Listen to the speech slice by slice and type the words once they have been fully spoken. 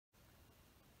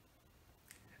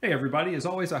Hey everybody, as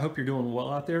always, I hope you're doing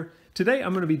well out there. Today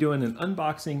I'm going to be doing an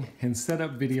unboxing and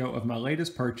setup video of my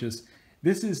latest purchase.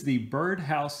 This is the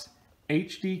Birdhouse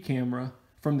HD camera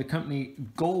from the company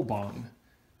Golbong.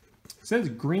 It says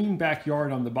green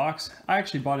backyard on the box. I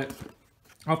actually bought it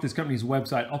off this company's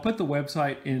website. I'll put the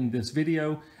website in this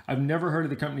video. I've never heard of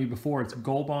the company before. It's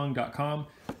golbong.com.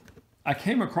 I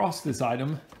came across this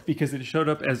item because it showed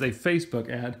up as a Facebook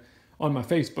ad on my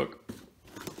Facebook.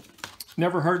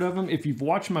 Never heard of them. If you've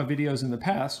watched my videos in the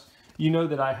past, you know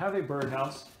that I have a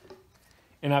birdhouse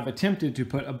and I've attempted to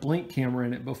put a blink camera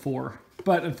in it before.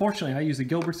 But unfortunately, I use a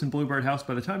Gilbertson Bluebird house.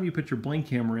 By the time you put your blink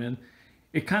camera in,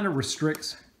 it kind of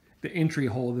restricts the entry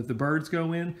hole that the birds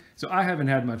go in. So I haven't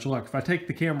had much luck. If I take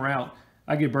the camera out,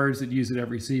 I get birds that use it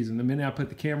every season. The minute I put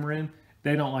the camera in,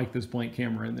 they don't like this blink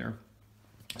camera in there.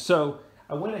 So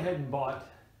I went ahead and bought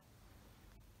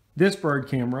this bird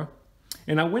camera.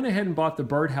 And I went ahead and bought the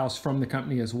birdhouse from the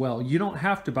company as well. You don't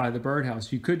have to buy the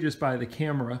birdhouse. You could just buy the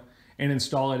camera and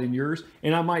install it in yours.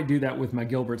 And I might do that with my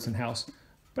Gilbertson house.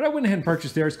 But I went ahead and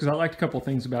purchased theirs because I liked a couple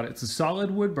things about it. It's a solid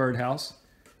wood birdhouse.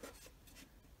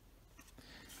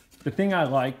 The thing I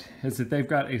liked is that they've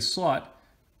got a slot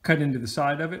cut into the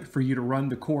side of it for you to run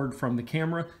the cord from the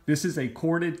camera. This is a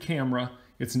corded camera.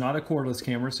 It's not a cordless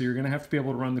camera, so you're going to have to be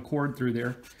able to run the cord through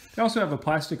there. They also have a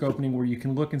plastic opening where you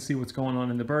can look and see what's going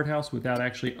on in the birdhouse without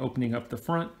actually opening up the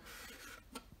front.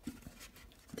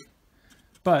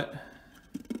 But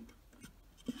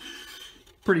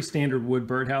pretty standard wood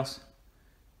birdhouse.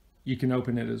 You can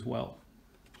open it as well.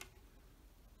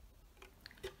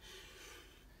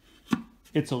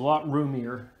 It's a lot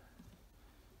roomier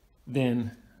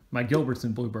than my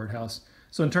Gilbertson Bluebird house.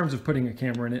 So in terms of putting a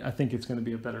camera in it, I think it's going to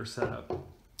be a better setup.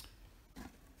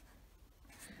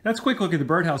 That's a quick look at the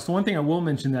birdhouse. The one thing I will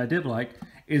mention that I did like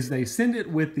is they send it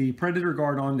with the predator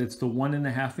guard on. That's the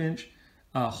 1.5 inch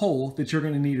hole that you're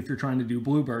going to need if you're trying to do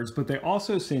bluebirds. But they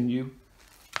also send you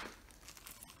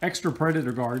extra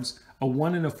predator guards, a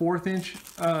 1 1/4 inch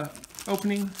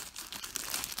opening,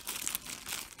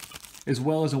 as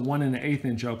well as a 1 1/8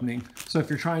 inch opening. So if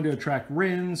you're trying to attract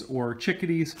wrens or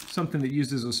chickadees, something that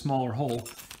uses a smaller hole,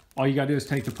 all you gotta do is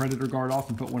take the predator guard off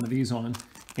and put one of these on,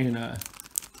 and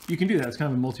you can do that. It's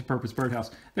kind of a multi-purpose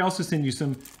birdhouse. They also send you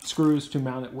some screws to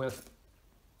mount it with.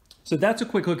 So that's a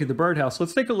quick look at the birdhouse.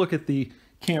 Let's take a look at the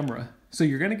camera. So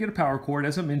you're gonna get a power cord.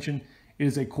 As I mentioned, it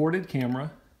is a corded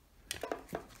camera.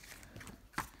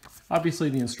 Obviously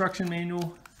the instruction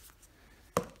manual.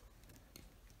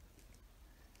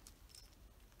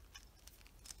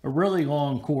 A really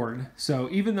long cord. So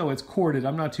even though it's corded,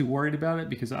 I'm not too worried about it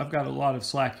because I've got a lot of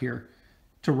slack here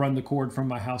to run the cord from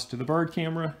my house to the bird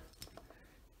camera.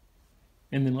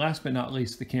 And then last but not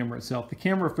least, the camera itself. The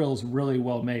camera feels really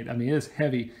well made. I mean, it is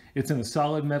heavy. It's in a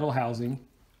solid metal housing.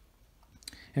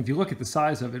 And if you look at the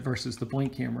size of it versus the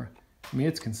blink camera, I mean,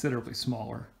 it's considerably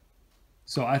smaller.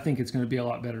 So I think it's going to be a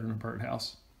lot better than a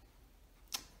birdhouse.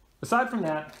 Aside from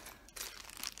that,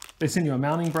 they send you a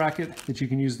mounting bracket that you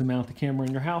can use to mount the camera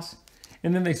in your house.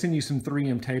 And then they send you some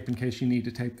 3M tape in case you need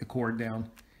to tape the cord down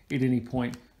at any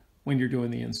point when you're doing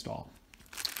the install.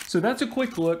 So that's a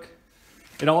quick look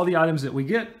at all the items that we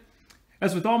get.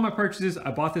 As with all my purchases, I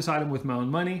bought this item with my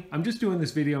own money. I'm just doing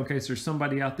this video in case there's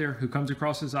somebody out there who comes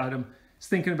across this item, is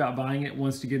thinking about buying it,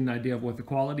 wants to get an idea of what the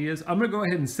quality is. I'm gonna go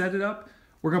ahead and set it up.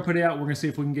 We're gonna put it out. We're gonna see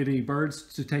if we can get any birds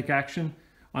to take action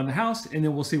on the house, and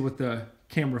then we'll see what the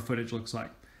camera footage looks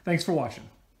like. Thanks for watching.